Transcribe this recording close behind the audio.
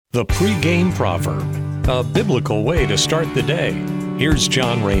The pregame proverb, a biblical way to start the day. Here's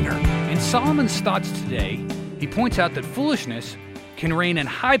John Rayner. In Solomon's thoughts today, he points out that foolishness can reign in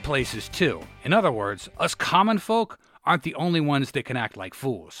high places too. In other words, us common folk aren't the only ones that can act like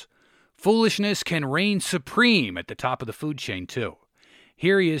fools. Foolishness can reign supreme at the top of the food chain too.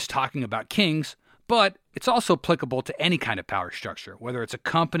 Here he is talking about kings, but it's also applicable to any kind of power structure, whether it's a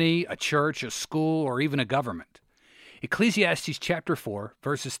company, a church, a school, or even a government. Ecclesiastes chapter 4,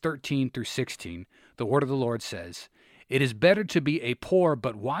 verses 13 through 16, the word of the Lord says, "It is better to be a poor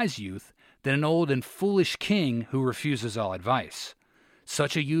but wise youth than an old and foolish king who refuses all advice.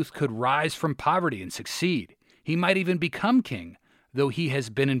 Such a youth could rise from poverty and succeed. He might even become king, though he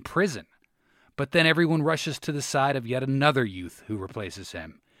has been in prison. But then everyone rushes to the side of yet another youth who replaces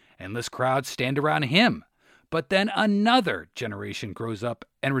him. Endless crowds stand around him. But then another generation grows up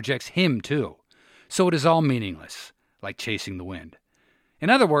and rejects him too. So it is all meaningless, like chasing the wind." In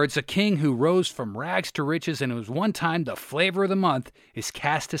other words, a king who rose from rags to riches and was one time the flavor of the month is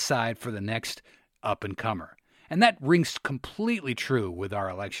cast aside for the next up-and-comer. And that rings completely true with our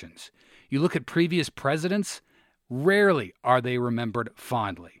elections. You look at previous presidents, rarely are they remembered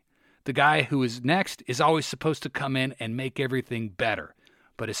fondly. The guy who is next is always supposed to come in and make everything better.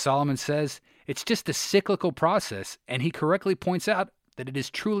 But as Solomon says, it's just a cyclical process, and he correctly points out that it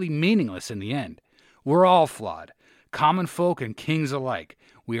is truly meaningless in the end. We're all flawed. Common folk and kings alike,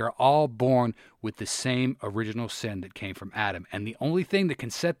 we are all born with the same original sin that came from Adam. And the only thing that can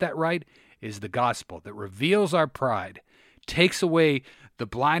set that right is the gospel that reveals our pride, takes away the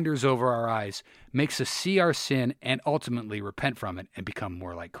blinders over our eyes, makes us see our sin and ultimately repent from it and become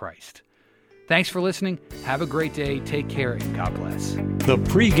more like Christ. Thanks for listening. Have a great day. Take care and God bless. The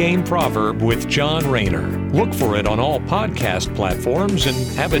pregame proverb with John Rayner. Look for it on all podcast platforms and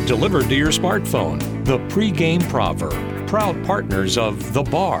have it delivered to your smartphone. The pregame proverb. Proud partners of The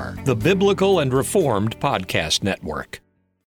Bar, the Biblical and Reformed Podcast Network.